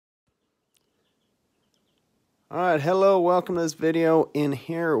Alright, hello, welcome to this video. In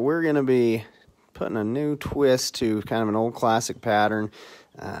here we're going to be putting a new twist to kind of an old classic pattern.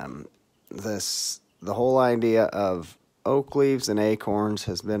 The whole idea of oak leaves and acorns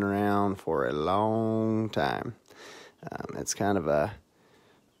has been around for a long time. It's kind of a,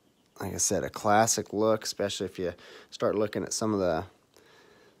 like I said, a classic look, especially if you start looking at some of the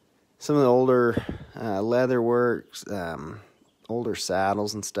older leather works, older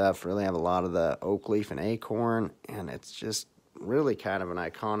saddles and stuff really have a lot of the oak leaf and acorn, and it's just really kind of an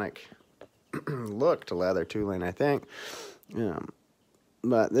iconic look to leather tooling, I think.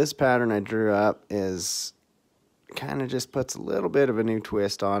 But this pattern I drew up is kind of just puts a little bit of a new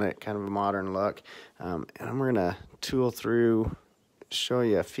twist on it, kind of a modern look. And I'm going to tool through, show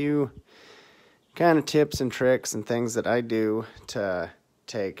you a few kind of tips and tricks and things that I do to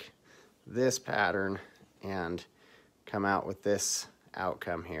take this pattern and come out with this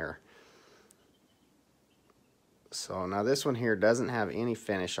outcome here. So now this one here doesn't have any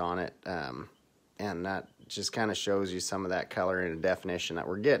finish on it, and that just kind of shows you some of that color and definition that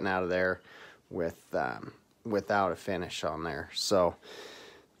we're getting out of there with without a finish on there. So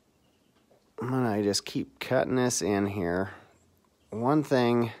I'm gonna just keep cutting this in here. One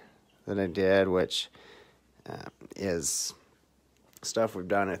thing that I did, which is stuff we've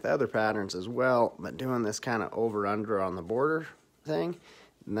done with other patterns as well, but doing this kind of over-under on the border thing,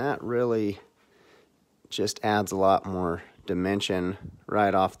 and that really just adds a lot more dimension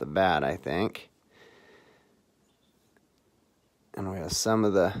right off the bat, I think. And we have some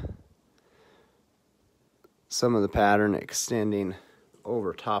of the pattern extending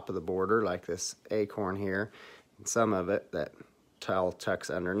over top of the border, like this acorn here, and some of it that tile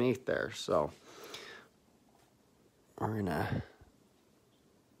tucks underneath there. So we're gonna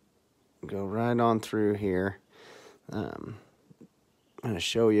go right on through here. I'm going to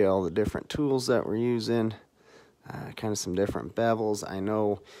show you all the different tools that we're using, kind of some different bevels. I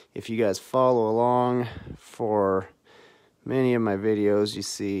know if you guys follow along for many of my videos, you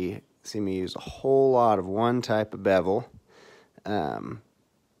see me use a whole lot of one type of bevel, the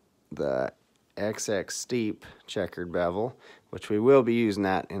XX steep checkered bevel, which we will be using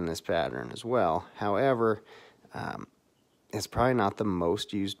that in this pattern as well. However, it's probably not the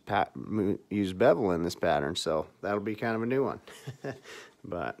most used bevel in this pattern, so that'll be kind of a new one.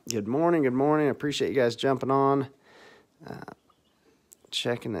 But good morning. I appreciate you guys jumping on,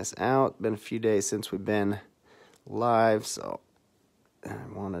 checking this out. Been a few days since we've been live, so I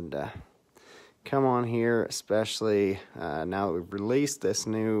wanted to come on here, especially now that we've released this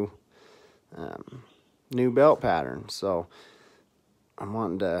new belt pattern. So I'm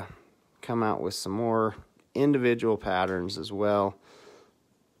wanting to come out with some more individual patterns as well.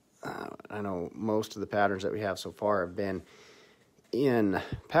 I know most of the patterns that we have so far have been in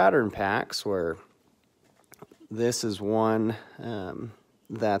pattern packs, where this is one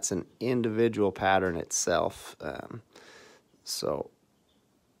that's an individual pattern itself. So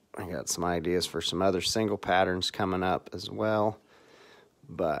I got some ideas for some other single patterns coming up as well,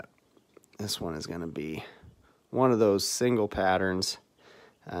 but this one is going to be one of those single patterns.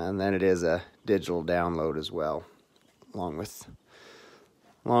 And then it is a digital download as well, along with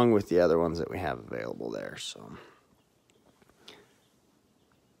the other ones that we have available there. So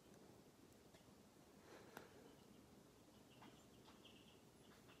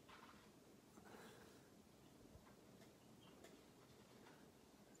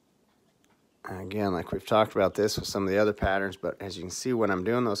again, like we've talked about this with some of the other patterns, but as you can see, when I'm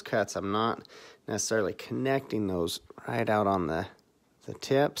doing those cuts, I'm not necessarily connecting those right out on the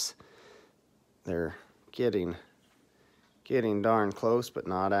tips. They're getting darn close, but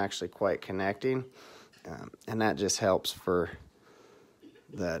not actually quite connecting, and that just helps for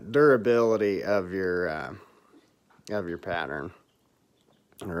the durability of your pattern,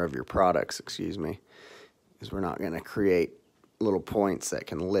 or of your products, excuse me, because we're not going to create little points that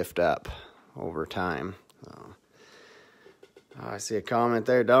can lift up over time. So, I see a comment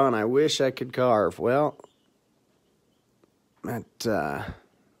there, Don. I wish I could carve. Well,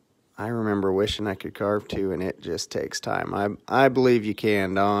 I remember wishing I could carve too, and it just takes time. I believe you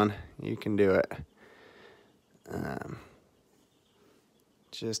can, Don. You can do it.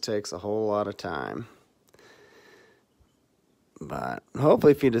 Just takes a whole lot of time. But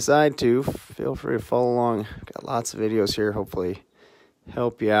hopefully, if you decide to, feel free to follow along. Got lots of videos here. Hopefully,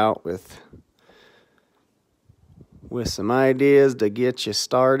 help you out with some ideas to get you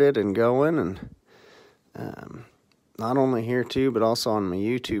started and going. And not only here too, but also on my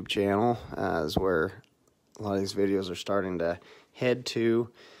YouTube channel, is where a lot of these videos are starting to head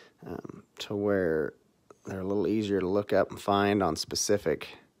to where they're a little easier to look up and find on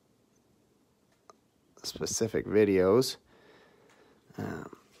specific specific videos.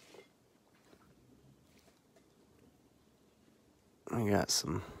 I got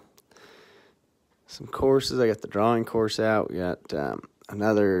some courses. I got the drawing course out. We got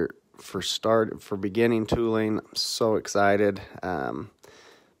another for beginning tooling. I'm so excited.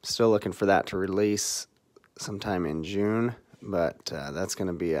 Still looking for that to release sometime in June, but that's going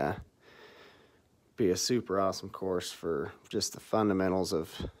to be a super awesome course for just the fundamentals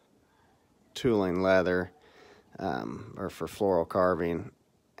of tooling leather, or for floral carving,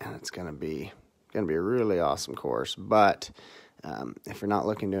 and it's going to be a really awesome course. But if you're not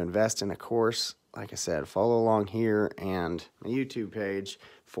looking to invest in a course, like I said, follow along here and my YouTube page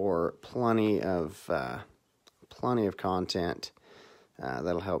for plenty of content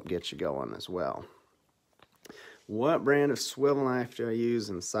that'll help get you going as well. What brand of swivel knife do I use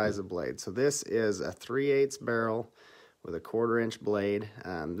and size of blade? So this is a 3/8 barrel with a 1/4 inch blade.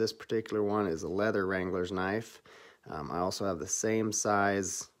 This particular one is a leather wrangler's knife. I also have the same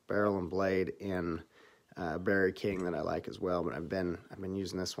size barrel and blade in Berry King that I like as well, but I've been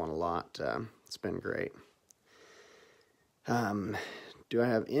using this one a lot. It's been great. Do I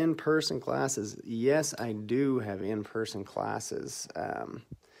have in-person classes? Yes, I do have in-person classes.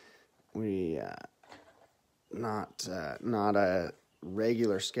 Not a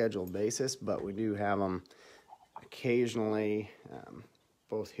regular scheduled basis, but we do have them occasionally,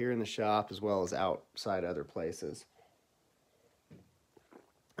 both here in the shop as well as outside other places.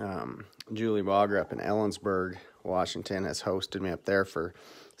 Julie Bogger up in Ellensburg, Washington, has hosted me up there for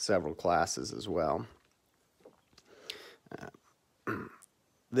several classes as well.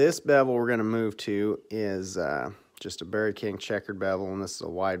 This bevel we're going to move to is just a Berry King checkered bevel, and this is a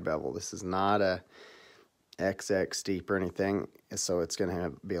wide bevel. This is not a XX steep or anything, so it's going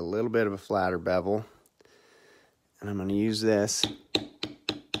to be a little bit of a flatter bevel. And I'm going to use this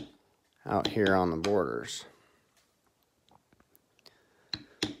out here on the borders.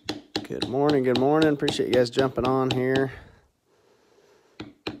 Good morning, good morning. Appreciate you guys jumping on here.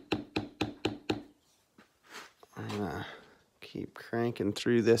 I'm gonna keep cranking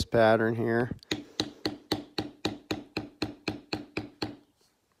through this pattern here.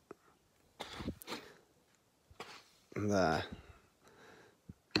 The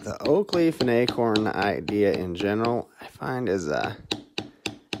oak leaf and acorn idea in general, I find is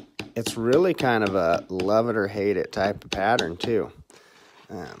it's really kind of a love it or hate it type of pattern too.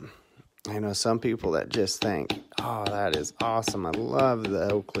 I know some people that just think, oh, that is awesome. I love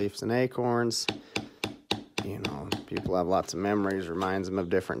the oak leaves and acorns. You know, people have lots of memories, reminds them of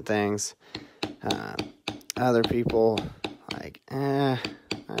different things. Other people like,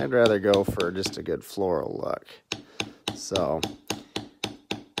 I'd rather go for just a good floral look. So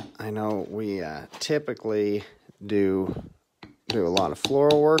I know we typically do a lot of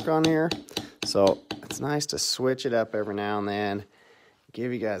floral work on here. So it's nice to switch it up every now and then.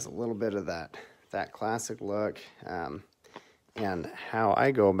 Give you guys a little bit of that classic look, and how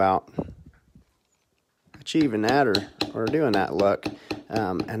I go about achieving that or doing that look,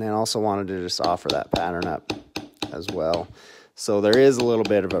 and then also wanted to just offer that pattern up as well. So there is a little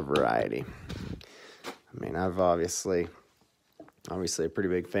bit of a variety. I mean, I've obviously a pretty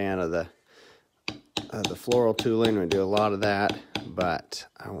big fan of the floral tooling. We do a lot of that, but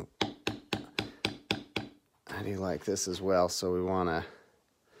I do like this as well. So we want to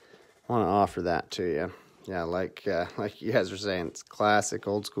offer that to you. Yeah, like you guys are saying, it's classic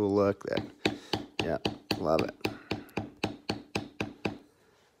old school look. Yeah, love it.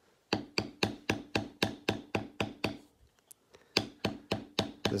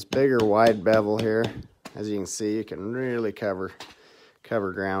 This bigger wide bevel here, as you can see, you can really cover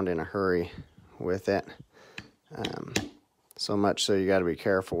ground in a hurry with it. So much so you got to be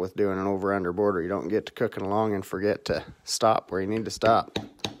careful with doing an over-under border. You don't get to cooking along and forget to stop where you need to stop.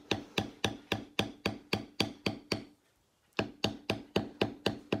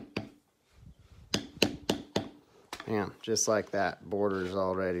 Yeah, just like that, border is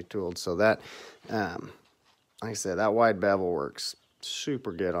already tooled. So that, like I said, that wide bevel works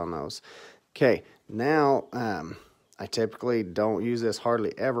super good on those. Okay, now I typically don't use this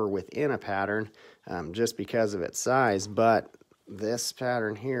hardly ever within a pattern, just because of its size, but this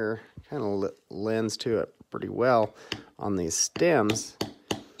pattern here kind of lends to it pretty well on these stems.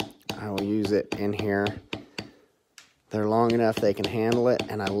 I will use it in here. They're long enough they can handle it,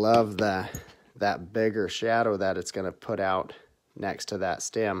 and I love that bigger shadow that it's going to put out next to that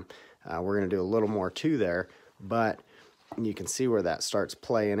stem. We're going to do a little more too there, but you can see where that starts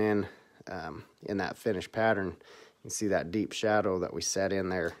playing in that finished pattern. You can see that deep shadow that we set in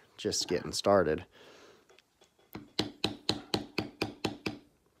there just getting started.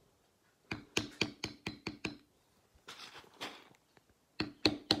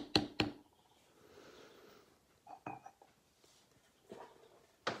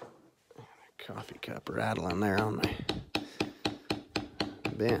 coffee cup rattling there on my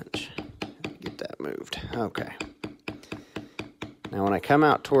bench. Get that moved. Okay. Now when I come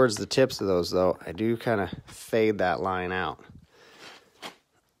out towards the tips of those, though, I do kind of fade that line out.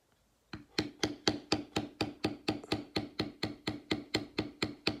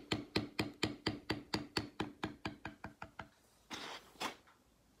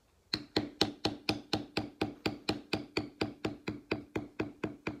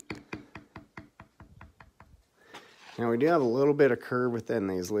 Now we do have a little bit of curve within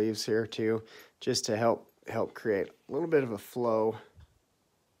these leaves here too, just to help create a little bit of a flow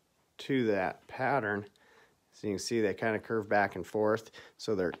to that pattern. So you can see they kind of curve back and forth,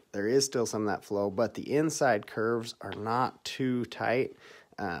 so there is still some of that flow, but the inside curves are not too tight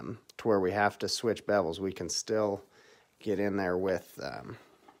to where we have to switch bevels. We can still get in there with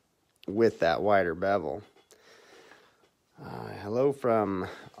that wider bevel. Hello from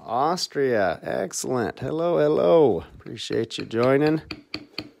Austria. Excellent. Hello, hello. Appreciate you joining.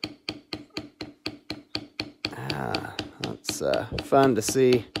 That's fun to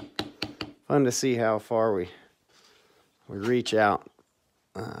see. Fun to see how far we reach out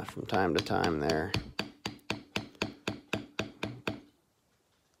from time to time there.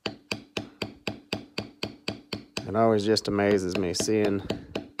 It always just amazes me seeing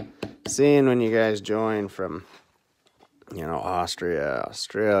when you guys join from, you know, Austria,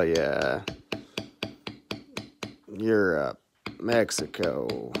 Australia, Europe,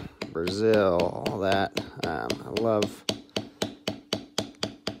 Mexico, Brazil, all that. I love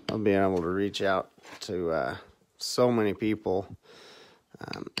being able to reach out to so many people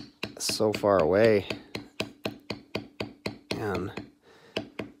so far away, and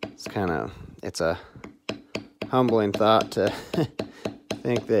it's a humbling thought to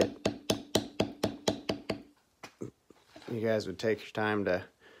think that you guys would take your time to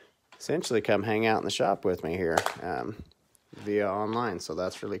essentially come hang out in the shop with me here via online, so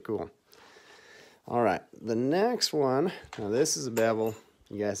that's really cool. All right, the next one, now this is a bevel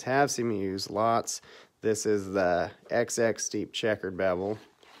you guys have seen me use lots. This is the XX Steep Checkered Bevel,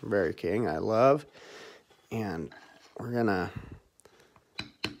 Berry King, I love, and we're gonna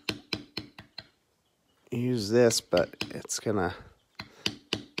use this, but it's gonna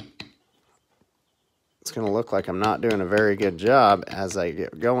look like I'm not doing a very good job as I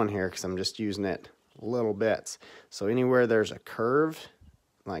get going here because I'm just using it little bits. So anywhere there's a curve,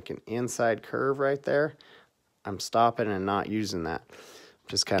 like an inside curve right there, I'm stopping and not using that.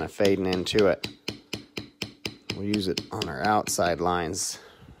 Just kind of fading into it. We'll use it on our outside lines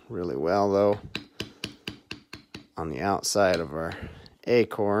really well, though. On the outside of our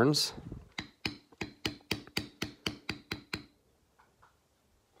acorns.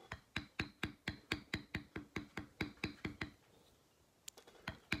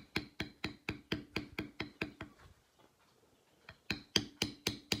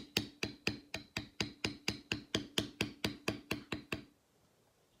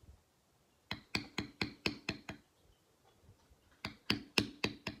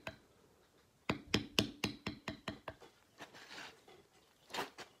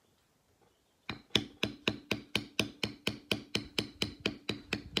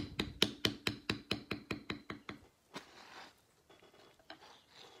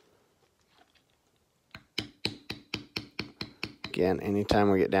 Again,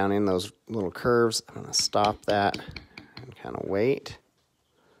 anytime we get down in those little curves, I'm going to stop that and kind of wait.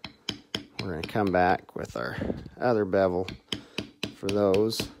 We're going to come back with our other bevel for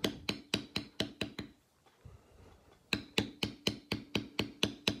those.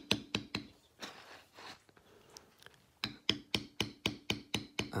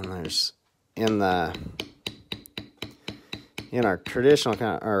 And there's in our traditional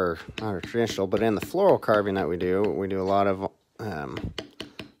kind of, or not our traditional, but in the floral carving that we do a lot of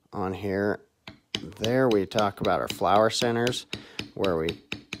on here. There we talk about our flower centers, where we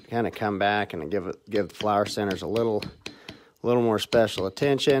kind of come back and give the flower centers a little more special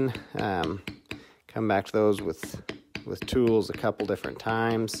attention. Come back to those with tools a couple different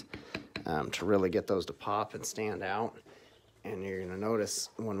times to really get those to pop and stand out. And you're going to notice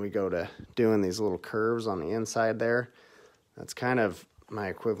when we go to doing these little curves on the inside there, that's kind of my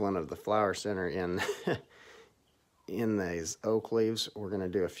equivalent of the flower center in in these oak leaves. We're going to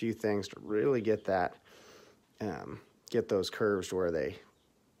do a few things to really get that, get those curves to where they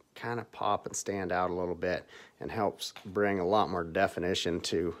kind of pop and stand out a little bit, and helps bring a lot more definition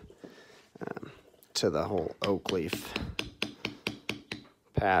to the whole oak leaf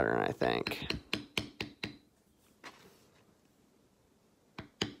pattern, I think.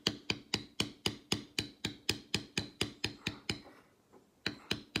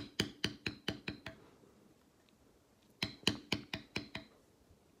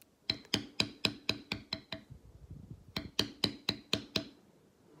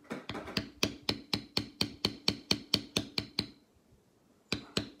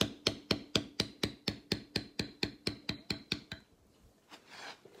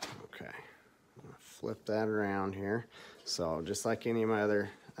 flip that around here. So just like any of my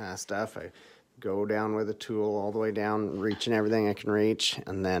other stuff, I go down with a tool all the way down, reaching everything I can reach,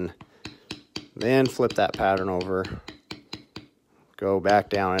 and then flip that pattern over, go back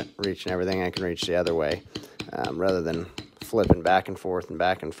down it, reaching everything I can reach the other way, rather than flipping back and forth and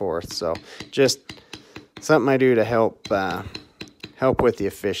back and forth. So just something I do to help with the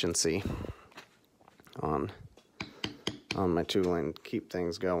efficiency on my tooling, keep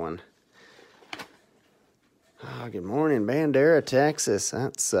things going. Oh, good morning, Bandera, Texas.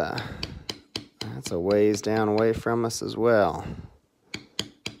 That's a ways down away from us as well.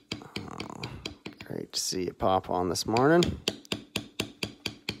 Oh, great to see you pop on this morning.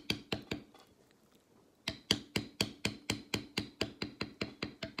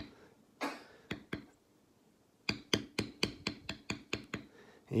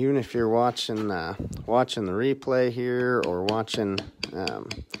 Even if you're watching the replay here or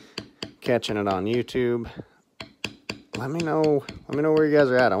catching it on YouTube, let me know where you guys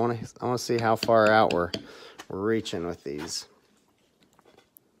are at. I want to see how far out we're reaching with these.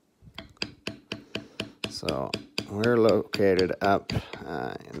 So we're located up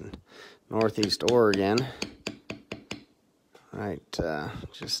in Northeast Oregon, right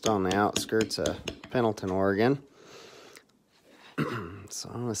just on the outskirts of Pendleton, Oregon.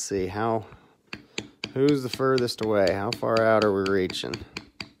 So I want to see who's the furthest away. How far out are we reaching?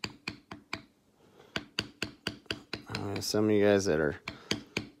 Some of you guys that are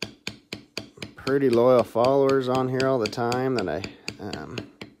pretty loyal followers on here all the time, that I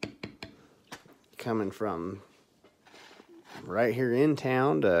coming from right here in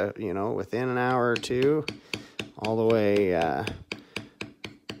town to, within an hour or two, all the way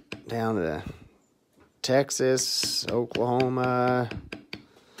down to Texas, Oklahoma,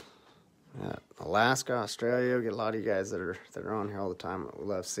 Alaska, Australia. We get a lot of you guys that are on here all the time that we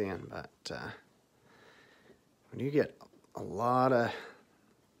love seeing, but we do get a lot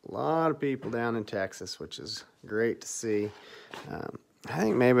of people down in Texas, which is great to see. I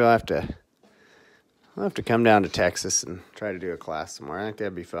think maybe I'll have to come down to Texas and try to do a class somewhere. I think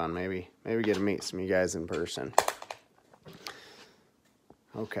that'd be fun. Maybe get to meet some of you guys in person.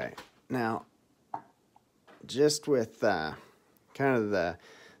 Okay, now just with kind of the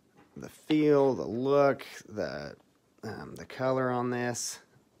feel, the look, the color on this,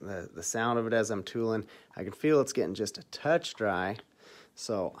 the sound of it as I'm tooling, I can feel it's getting just a touch dry.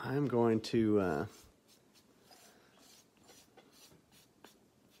 So I'm going to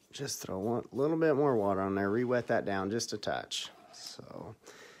just throw a little bit more water on there, re-wet that down just a touch. So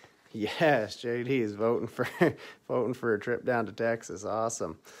yes, JD is voting for a trip down to Texas.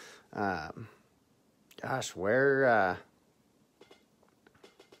 Awesome. Gosh, where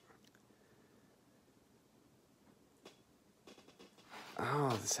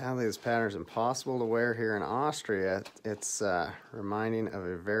sadly this pattern is impossible to wear here in Austria. It's reminding of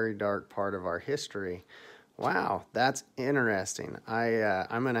a very dark part of our history. Wow, that's interesting.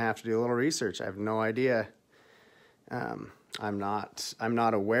 I'm gonna have to do a little research. I have no idea. I'm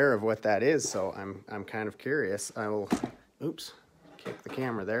not aware of what that is, so I'm kind of curious. I will, oops, kick the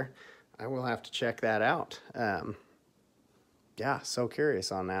camera there. I will have to check that out. Yeah, so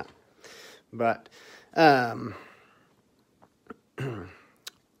curious on that. But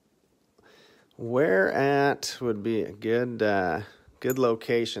where at would be a good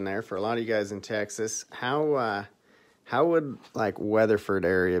location there for a lot of you guys in Texas. How would like Weatherford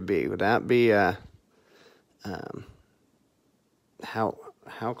area be? Would that be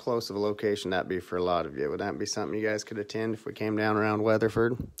how close of a location that be for a lot of you? Would that be something you guys could attend if we came down around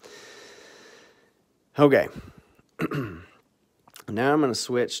Weatherford? Okay. Now I'm going to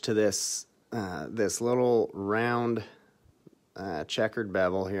switch to this little round checkered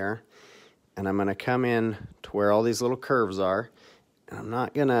bevel here, and I'm going to come in to where all these little curves are. And I'm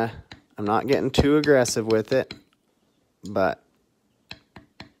not getting too aggressive with it, but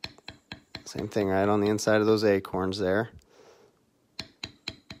same thing right on the inside of those acorns there.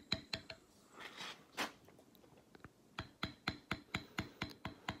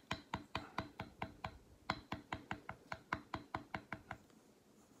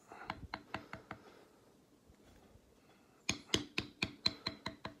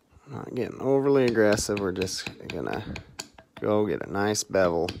 Not getting overly aggressive. We're just gonna go get a nice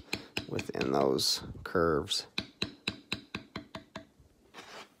bevel within those curves.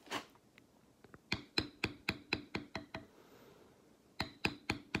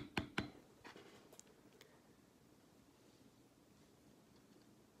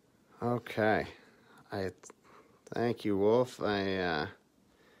 Okay, thank you, Wolf.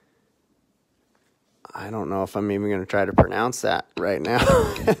 I don't know if I'm even going to try to pronounce that right now.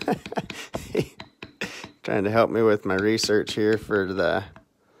 trying to help me with my research here for the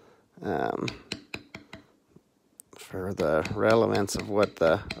relevance of what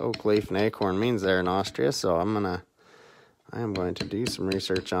the oak leaf and acorn means there in Austria. So I am going to do some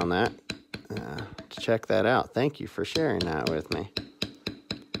research on that to check that out. Thank you for sharing that with me.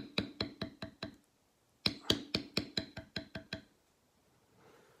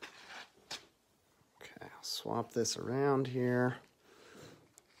 Okay, I'll swap this around here.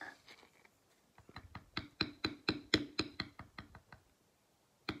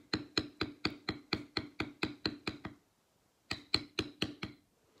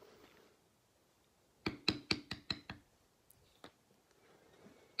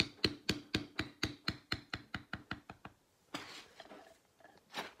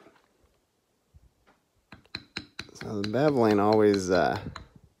 So the beveling always,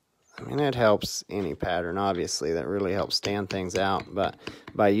 it helps any pattern, obviously. That really helps stand things out. But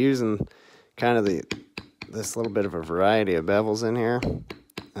by using kind of this little bit of a variety of bevels in here,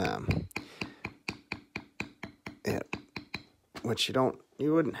 which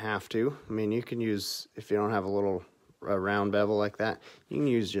you wouldn't have to. I mean, you can use, if you don't have a round bevel like that, you can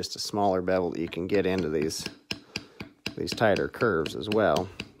use just a smaller bevel that you can get into these tighter curves as well.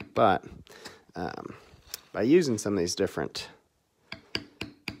 But by using some of these different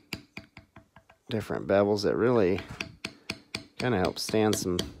bevels, it really kind of helps stand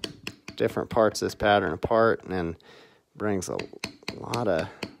some different parts of this pattern apart, and then brings a lot of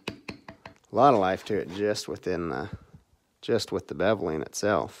life to it just with the beveling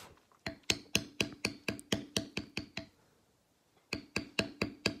itself.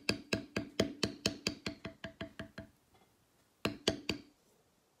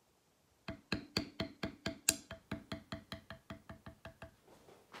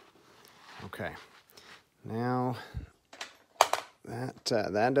 Okay, now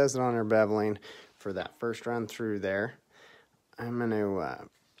that does it on our beveling for that first run through there. I'm going to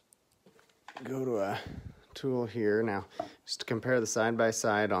go to a tool here now just to compare the side by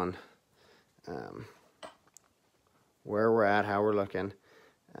side on where we're at, how we're looking.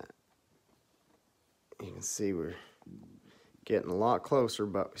 You can see we're getting a lot closer,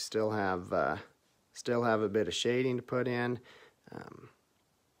 but we still have a bit of shading to put in.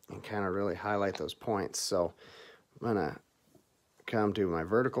 And kind of really highlight those points. So I'm going to come to my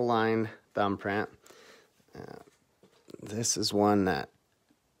vertical line thumbprint. This is one that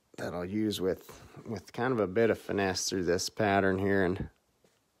I'll use with kind of a bit of finesse through this pattern here, and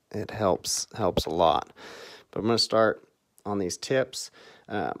it helps a lot. But I'm going to start on these tips.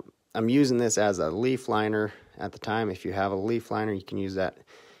 I'm using this as a leaf liner at the time. If you have a leaf liner, you can use that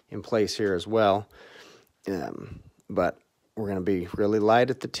in place here as well. But we're going to be really light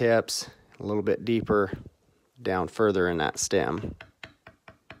at the tips, a little bit deeper down further in that stem.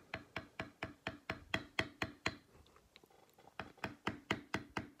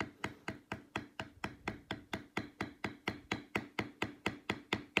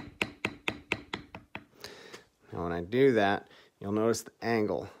 Now when I do that, you'll notice the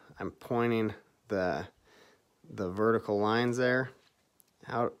angle. I'm pointing the vertical lines there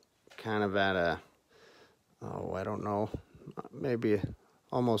out kind of at a, I don't know, maybe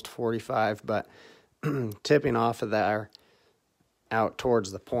almost 45, but tipping off of there out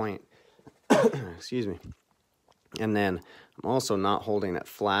towards the point. Excuse me. And then I'm also not holding it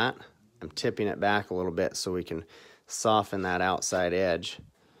flat. I'm tipping it back a little bit so we can soften that outside edge.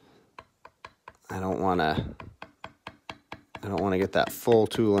 I don't want to get that full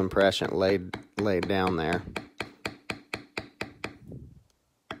tool impression laid down there.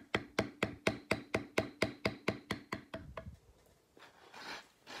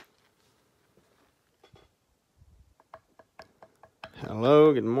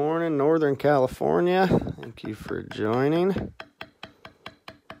 Hello, good morning, Northern California. Thank you for joining.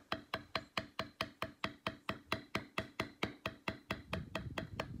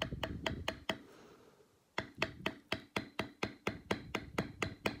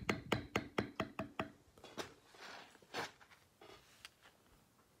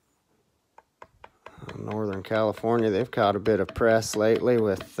 Northern California, they've caught a bit of press lately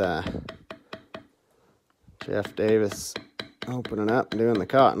with Jeff Davis opening up and doing the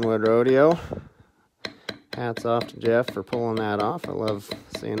Cottonwood Rodeo. Hats off to Jeff for pulling that off. I love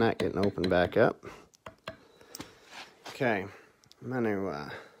seeing that getting opened back up. Okay, I'm going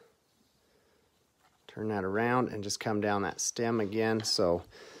to turn that around and just come down that stem again. So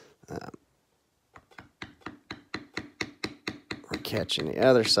we're catching the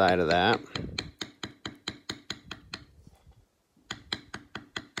other side of that.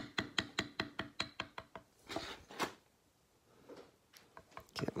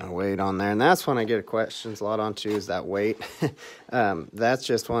 Get my weight on there, and that's when I get questions a lot on too, is that weight. That's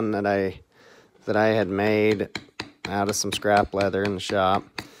just one that I had made out of some scrap leather in the shop,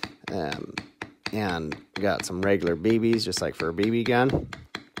 and got some regular BBs, just like for a BB gun,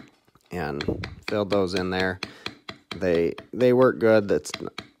 and filled those in there. They work good.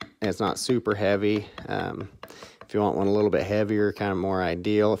 It's not super heavy. If you want one a little bit heavier, kind of more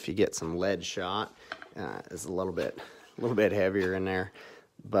ideal. If you get some lead shot, it's a little bit heavier in there.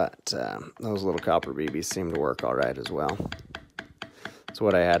 But those little copper BBs seem to work all right as well. It's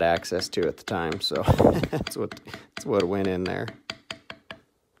what I had access to at the time, so that's what went in there.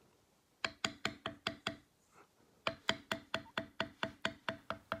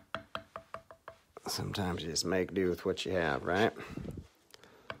 Sometimes you just make do with what you have, right?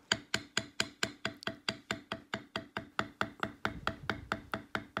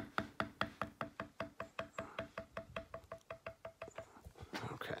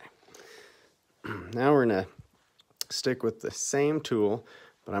 Now we're going to stick with the same tool,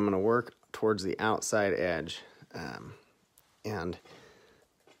 but I'm going to work towards the outside edge. And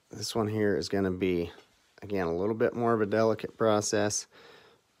this one here is going to be, again, a little bit more of a delicate process,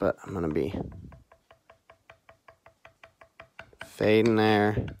 but I'm going to be fading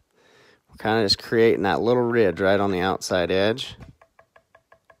there. We're kind of just creating that little ridge right on the outside edge.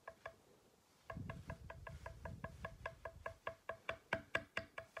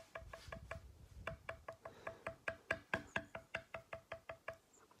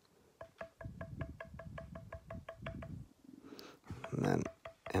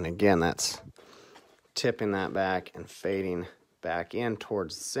 And again, that's tipping that back and fading back in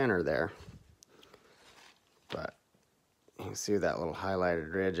towards the center there. But you can see that little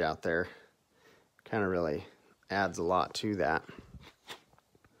highlighted ridge out there kind of really adds a lot to that.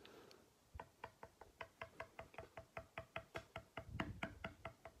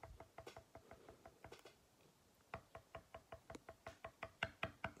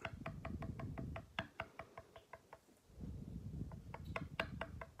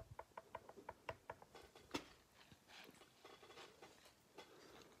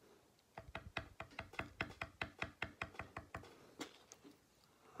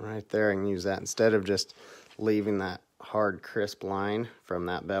 Right there, I can use that instead of just leaving that hard, crisp line from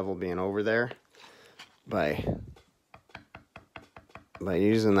that bevel being over there. By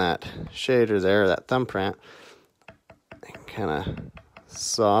using that shader there, that thumbprint, I can kind of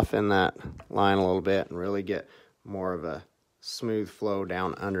soften that line a little bit and really get more of a smooth flow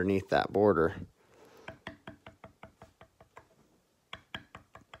down underneath that border.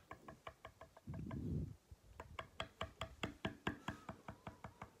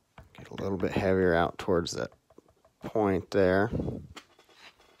 A little bit heavier out towards that point there.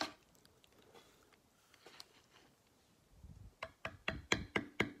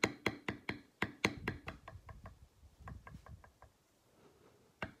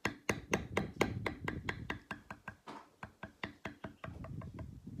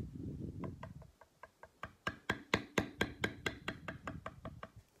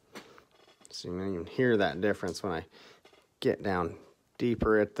 So you can even hear that difference when I get down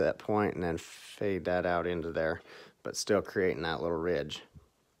deeper at that point and then fade that out into there, but still creating that little ridge.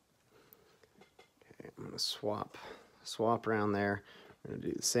 Okay, I'm going to swap around there. I'm going to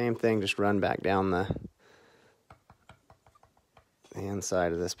do the same thing, just run back down the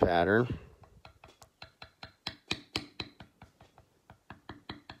inside of this pattern.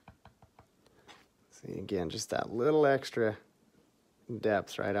 See, again, just that little extra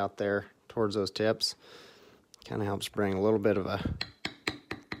depth right out there towards those tips kind of helps bring a little bit of a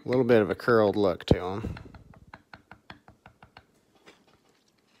curled look to them.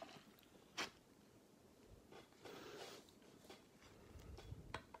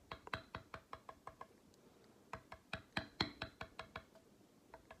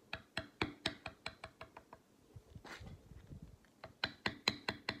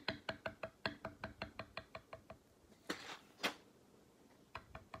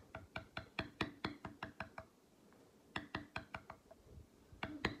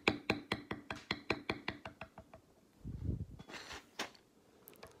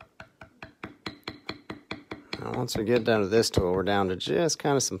 Now, once we get down to this tool, we're down to just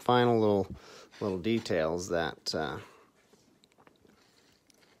kind of some final little details that are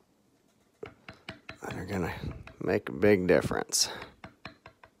going to make a big difference.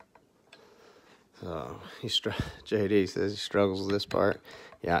 So JD says he struggles with this part.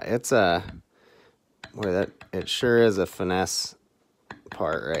 Yeah, it's it sure is a finesse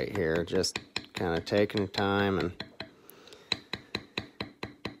part right here. Just kind of taking your time, and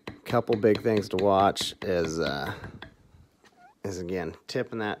a couple big things to watch is is again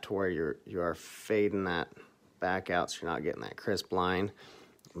tipping that to where you are fading that back out, so you're not getting that crisp line.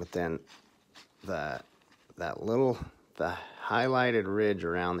 But then the highlighted ridge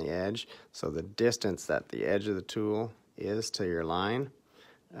around the edge, so the distance that the edge of the tool is to your line,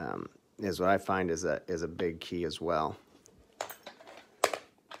 is what I find is a big key as well.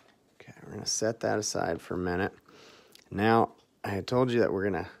 Okay, we're going to set that aside for a minute. Now, I had told you that we're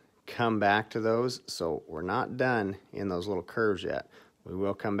going to come back to those, so we're not done in those little curves yet. We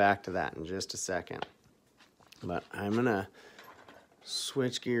will come back to that in just a second. But I'm going to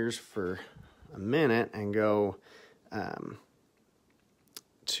switch gears for a minute and go I'm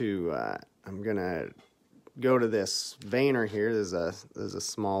going to go to this veiner here. There's a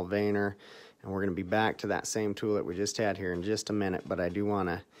small veiner, and we're going to be back to that same tool that we just had here in just a minute, but I do want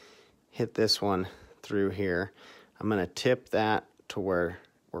to hit this one through here. I'm going to tip that to where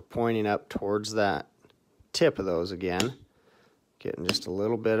we're pointing up towards that tip of those again, getting just a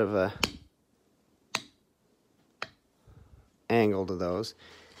little bit of a angle to those.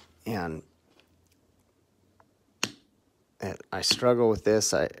 And I struggle with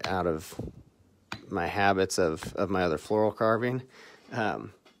this out of my habits of my other floral carving.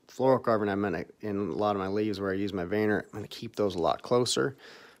 Floral carving, in a lot of my leaves where I use my veiner, I'm going to keep those a lot closer.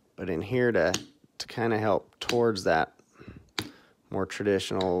 But in here to kind of help towards that more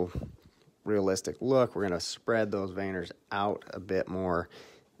traditional, realistic look, we're going to spread those veiners out a bit more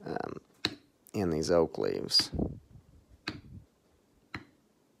in these oak leaves.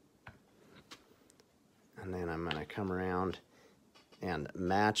 And then I'm going to come around and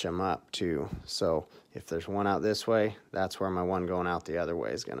match them up too. So if there's one out this way, that's where my one going out the other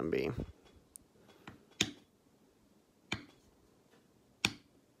way is going to be.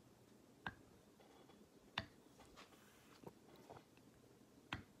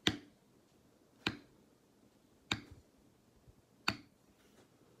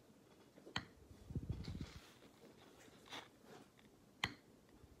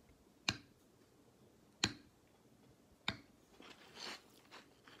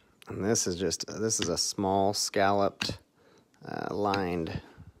 And this is a small scalloped lined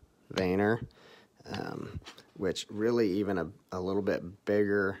veiner, which really even a little bit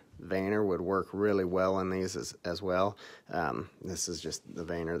bigger veiner would work really well in these as well. This is just the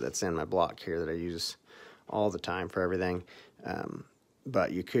veiner that's in my block here that I use all the time for everything.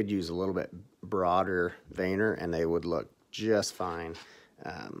 But you could use a little bit broader veiner and they would look just fine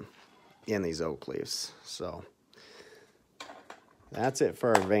in these oak leaves. So that's it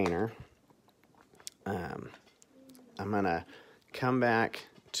for our veiner. I'm going to come back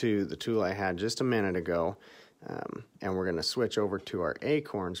to the tool I had just a minute ago, and we're going to switch over to our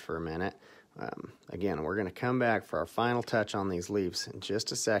acorns for a minute. Again, we're going to come back for our final touch on these leaves in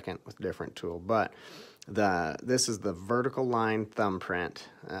just a second with a different tool, but this is the vertical line thumbprint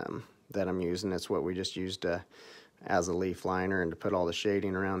that I'm using. It's what we just used as a leaf liner and to put all the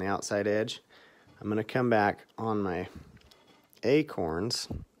shading around the outside edge. I'm going to come back on my acorns,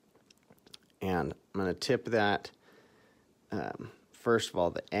 and I'm going to tip that, first of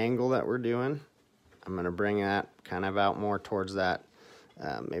all, the angle that we're doing, I'm going to bring that kind of out more towards that,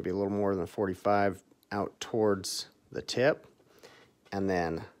 maybe a little more than 45 out towards the tip, and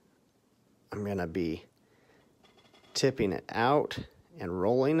then I'm going to be tipping it out and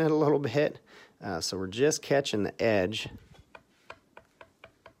rolling it a little bit, so we're just catching the edge.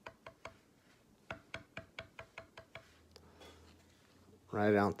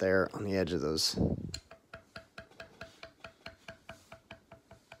 Right out there on the edge of those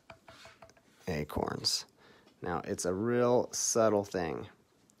acorns. Now, it's a real subtle thing,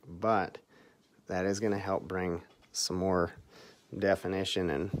 but that is going to help bring some more definition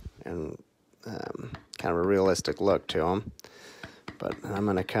and kind of a realistic look to them. But I'm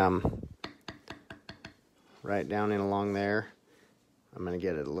going to come right down in along there. I'm going to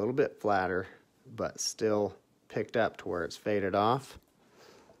get it a little bit flatter, but still picked up to where it's faded off,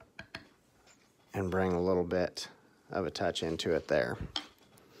 and bring a little bit of a touch into it there.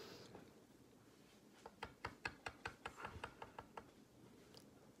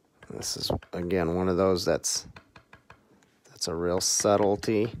 This is, again, one of those that's a real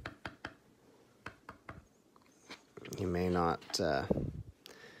subtlety. You may not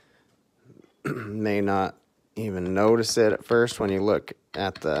even notice it at first when you look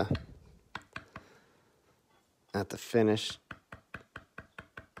at the finished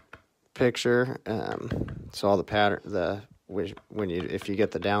picture. So all the pattern, if you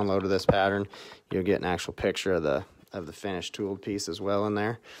get the download of this pattern, you'll get an actual picture of the finished tooled piece as well in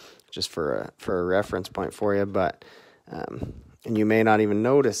there, just for a reference point for you. But and you may not even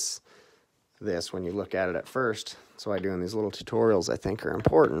notice this when you look at it at first. That's why doing these little tutorials, I think, are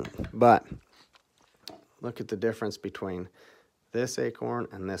important. But look at the difference between this acorn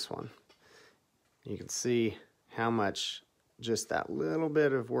and this one. You can see how much just that little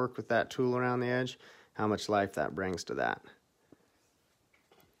bit of work with that tool around the edge, how much life that brings to that.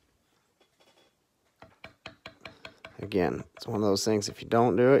 Again, it's one of those things, if you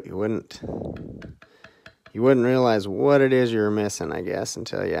don't do it, you wouldn't realize what it is you're missing, I guess,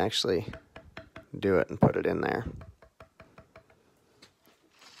 until you actually do it and put it in there.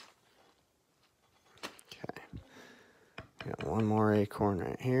 Okay. Got one more acorn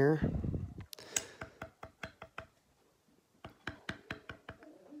right here.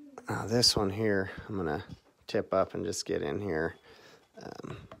 Now this one here, I'm gonna tip up and just get in here.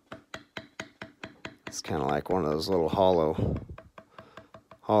 It's kind of like one of those little hollow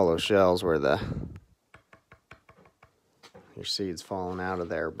shells where your seed's falling out of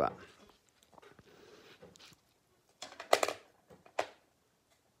there, but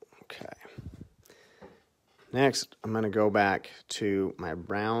okay. Next, I'm going to go back to my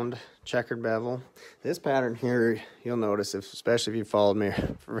browned checkered bevel. This pattern here, you'll notice, especially if you followed me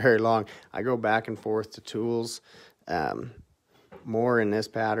for very long, I go back and forth to tools more in this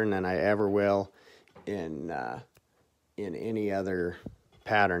pattern than I ever will in any other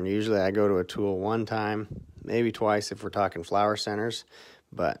pattern. Usually I go to a tool one time, maybe twice if we're talking flower centers,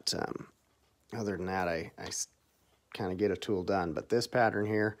 but other than that, I kind of get a tool done. But this pattern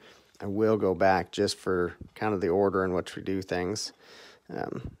here, I will go back just for kind of the order in which we do things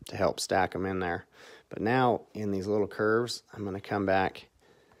to help stack them in there. But now in these little curves, I'm going to come back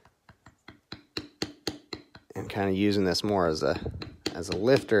and kind of using this more as a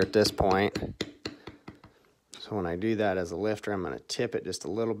lifter at this point. So when I do that as a lifter, I'm going to tip it just a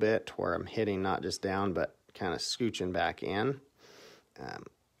little bit to where I'm hitting not just down, but kind of scooching back in.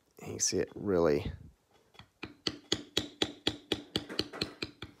 You can see it really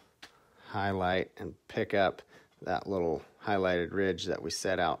highlight and pick up that little highlighted ridge that we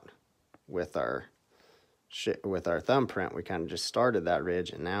set out with our thumbprint. We kind of just started that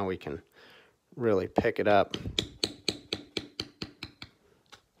ridge, and now we can really pick it up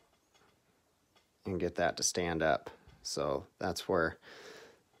and get that to stand up. So that's where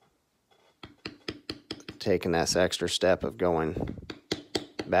taking this extra step of going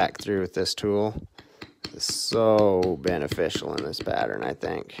back through with this tool is so beneficial in this pattern, I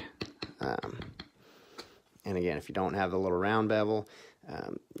think. And again, if you don't have the little round bevel,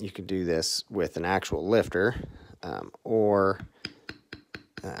 you could do this with an actual lifter or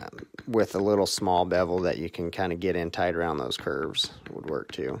with a little small bevel that you can kind of get in tight around those curves would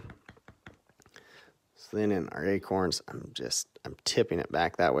work too. So then in our acorns, I'm tipping it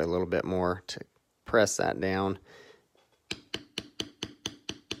back that way a little bit more to press that down.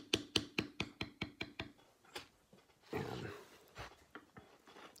 And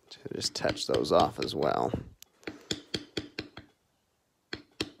to just touch those off as well.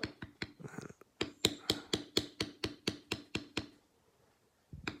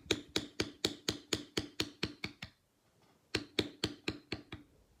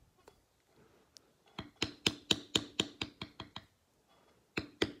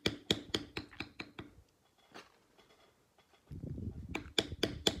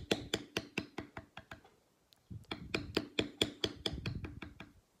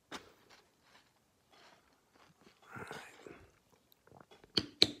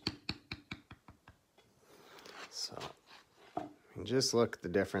 So you can just look at the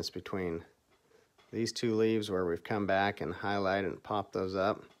difference between these two leaves where we've come back and highlighted and popped those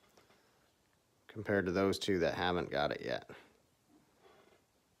up compared to those two that haven't got it yet.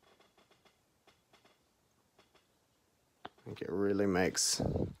 I think it really makes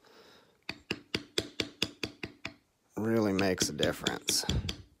a difference.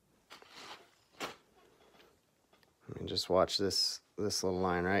 I mean, just watch this little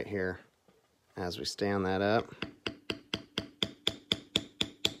line right here as we stand that up.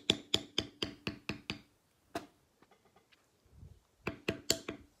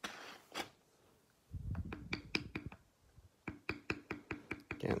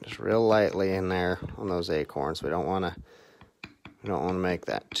 Again, just real lightly in there on those acorns. We don't want to make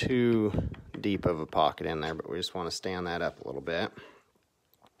that too deep of a pocket in there, but we just want to stand that up a little bit.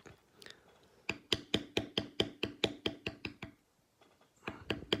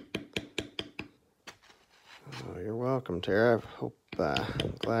 Oh, you're welcome, Tara. I'm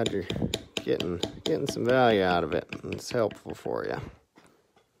glad you're getting some value out of it, and it's helpful for you.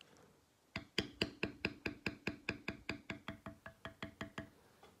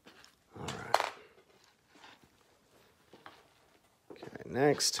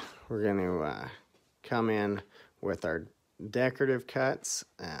 Next, we're going to come in with our decorative cuts.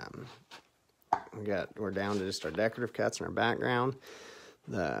 We're down to just our decorative cuts in our background.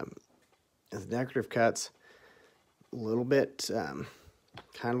 The decorative cuts, a little bit,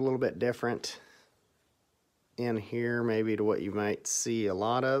 kind of a little bit different in here, maybe to what you might see a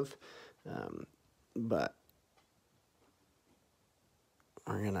lot of, but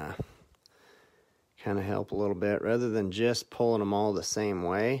we're gonna kind of help a little bit rather than just pulling them all the same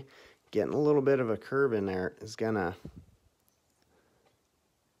way. Getting a little bit of a curve in there is gonna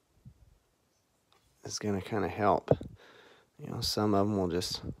kind of help. You know, some of them will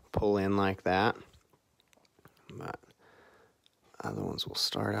just pull in like that, but other ones will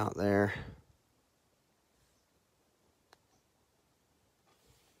start out there.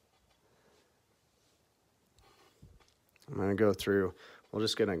 I'm going to go through, we're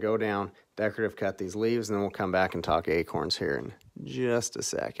just going to go down, decorative cut these leaves, and then we'll come back and talk acorns here in just a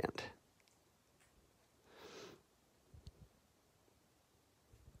second.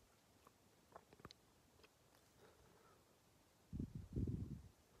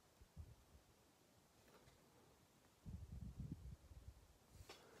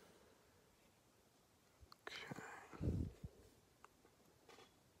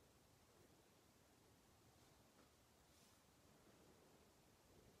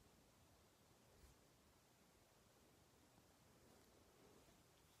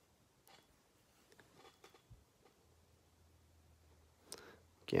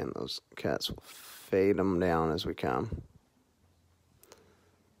 Again, those cuts will fade them down as we come.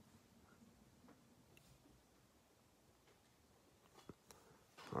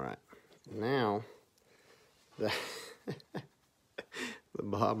 All right, now the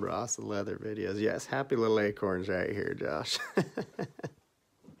Bob Ross of leather videos. Yes, happy little acorns right here, Josh.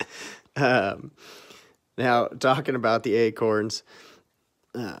 Now, talking about the acorns,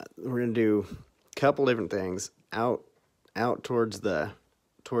 we're gonna do a couple different things out towards the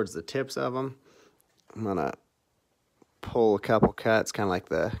tips of them. I'm gonna pull a couple cuts, kind of like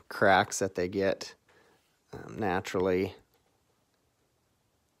the cracks that they get naturally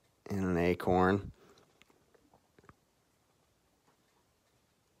in an acorn.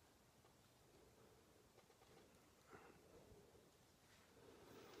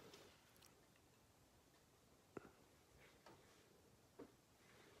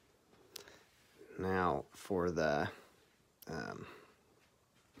 Now for the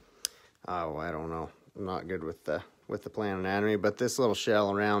oh, I don't know, I'm not good with the plant anatomy, but this little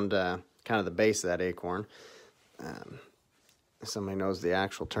shell around kind of the base of that acorn, if somebody knows the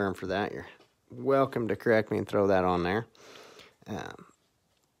actual term for that, you're welcome to correct me and throw that on there. But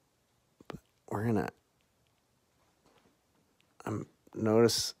we're gonna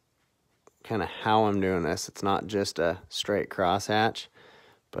notice kind of how I'm doing this. It's not just a straight crosshatch,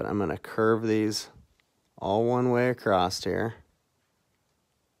 but I'm gonna curve these all one way across here.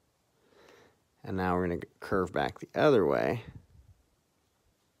 And now we're going to curve back the other way.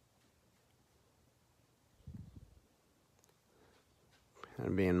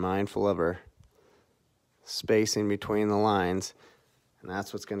 And being mindful of our spacing between the lines. And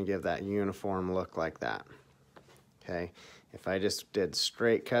that's what's going to give that uniform look like that. Okay, if I just did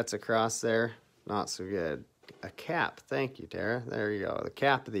straight cuts across there, not so good. A cap, thank you, Tara. There you go, the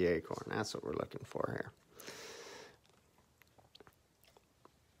cap of the acorn. That's what we're looking for here.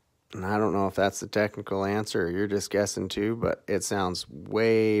 And I don't know if that's the technical answer or you're just guessing too, but it sounds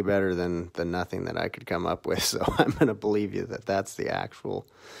way better than the nothing that I could come up with. So I'm going to believe you that that's the actual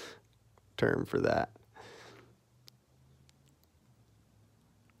term for that.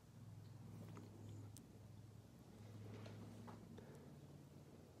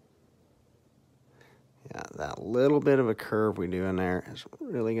 Yeah, that little bit of a curve we do in there is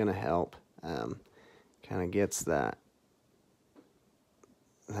really going to help. Kind of gets that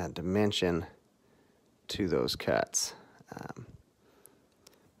dimension to those cuts.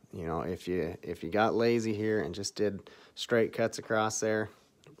 You know, if you got lazy here and just did straight cuts across there,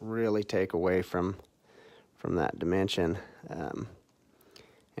 really take away from that dimension,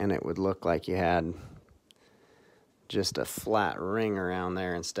 and it would look like you had just a flat ring around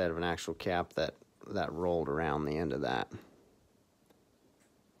there instead of an actual cap that rolled around the end of that.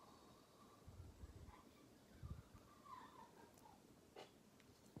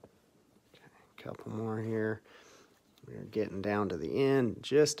 Couple more here. We're getting down to the end,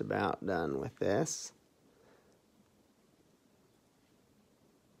 just about done with this.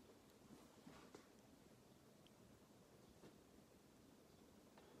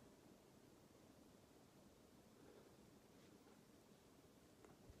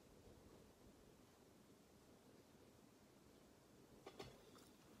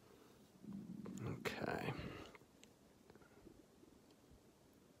 Okay.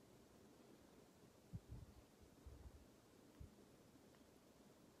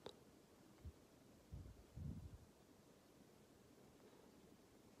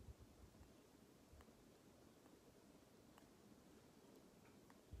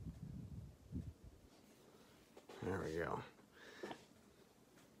 There we go.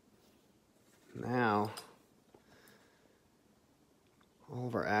 Now, all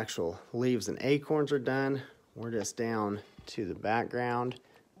of our actual leaves and acorns are done. We're just down to the background.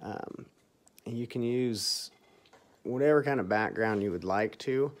 And you can use whatever kind of background you would like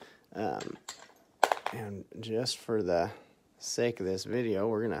to. And just for the sake of this video,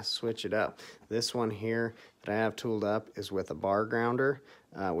 we're going to switch it up. This one here that I have tooled up is with a bar grounder,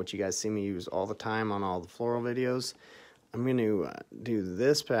 which you guys see me use all the time on all the floral videos. I'm going to do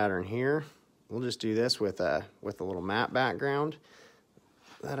this pattern here. We'll just do this with a little matte background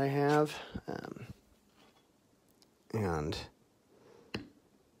that I have. And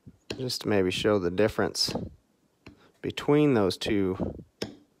just to maybe show the difference between those two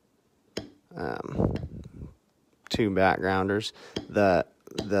backgrounders. The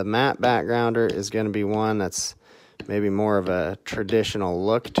matte backgrounder is going to be one that's maybe more of a traditional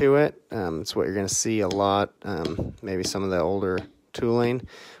look to it. It's what you're going to see a lot, maybe some of the older tooling,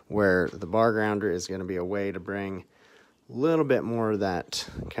 where the bar grounder is going to be a way to bring a little bit more of that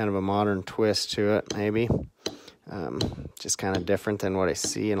kind of a modern twist to it, maybe. Just kind of different than what I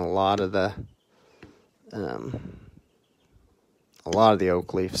see in a lot of the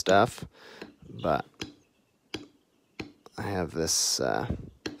oak leaf stuff. But I have this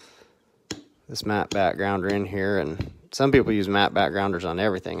this matte backgrounder in here, and some people use matte backgrounders on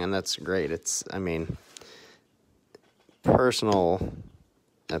everything, and that's great. It's, I mean, personal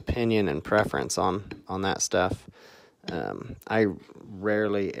opinion and preference on that stuff. I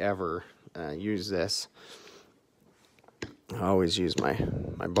rarely ever use this. I always use my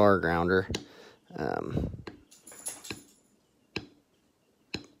bar grounder,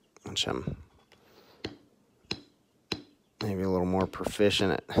 which I'm maybe a little more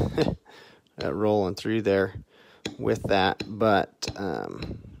proficient at rolling through there with that, but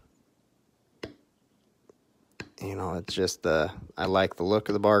you know, it's just I like the look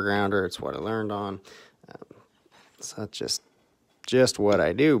of the bar grounder. It's what I learned on, so that's just what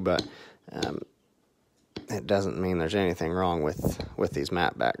I do. But it doesn't mean there's anything wrong with these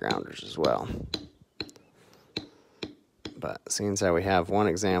matte backgrounders as well. But seeing as how we have one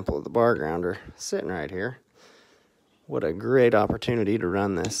example of the bar grounder sitting right here, what a great opportunity to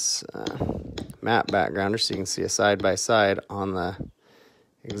run this matte backgrounder so you can see a side-by-side on the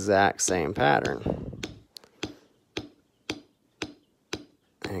exact same pattern.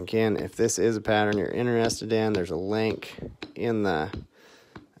 And again, if this is a pattern you're interested in, there's a link in the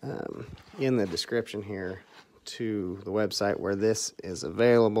description here to the website where this is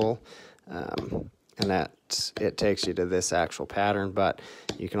available, and that it takes you to this actual pattern. But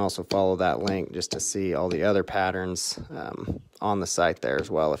you can also follow that link just to see all the other patterns on the site there as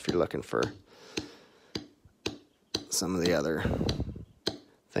well, if you're looking for some of the other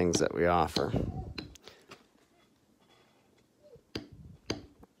things that we offer.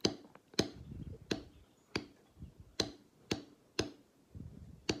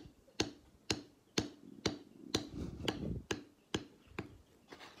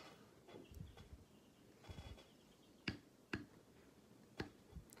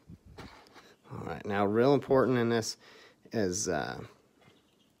 Now, real important in this is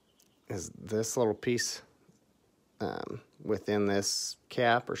this little piece within this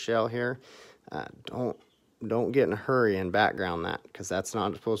cap or shell here. Don't get in a hurry and background that, because that's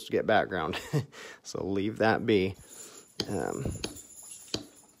not supposed to get background. So leave that be. I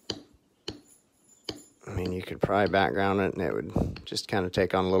mean, you could probably background it and it would just kind of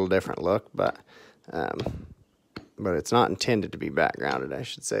take on a little different look, but it's not intended to be backgrounded, I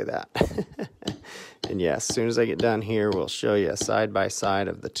should say that. And yes, as soon as I get done here, we'll show you a side-by-side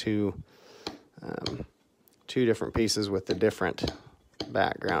of the two different pieces with the different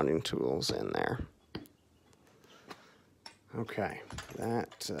backgrounding tools in there. Okay, that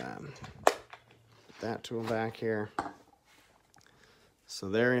tool back here. So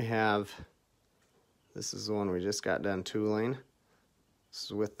there you have, this is the one we just got done tooling. This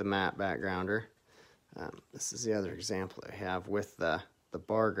is with the matte backgrounder. This is the other example I have with the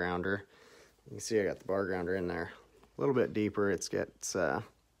bar grounder. You can see I got the bar grounder in there a little bit deeper. It gets,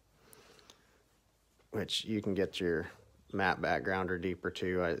 which you can get your matte backgrounder deeper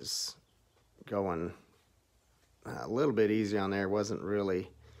too. I was going a little bit easy on there. Wasn't really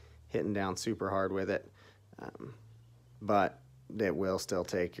hitting down super hard with it, but it will still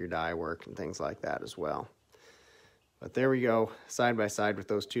take your dye work and things like that as well. But there we go, side by side with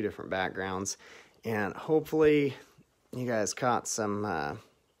those two different backgrounds. And hopefully you guys caught some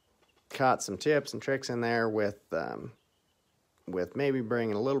tips and tricks in there with maybe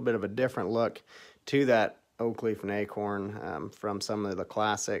bringing a little bit of a different look to that oak leaf and acorn from some of the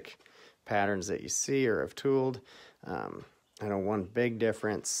classic patterns that you see or have tooled. I know one big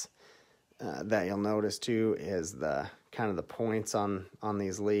difference that you'll notice too is the kind of the points on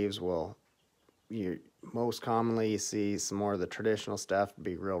these leaves will, most commonly you see some more of the traditional stuff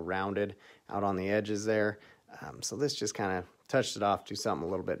be real rounded out on the edges there. So this just kind of touched it off to something a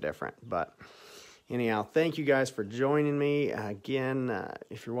little bit different. But anyhow, thank you guys for joining me. Again,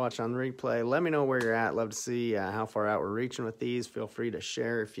 if you're watching on the replay, let me know where you're at. Love to see how far out we're reaching with these. Feel free to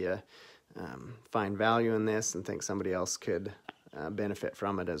share if you find value in this and think somebody else could benefit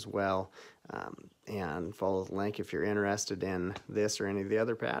from it as well. And follow the link if you're interested in this or any of the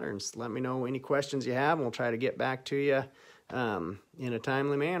other patterns. Let me know any questions you have, and we'll try to get back to you in a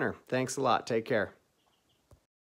timely manner. Thanks a lot. Take care.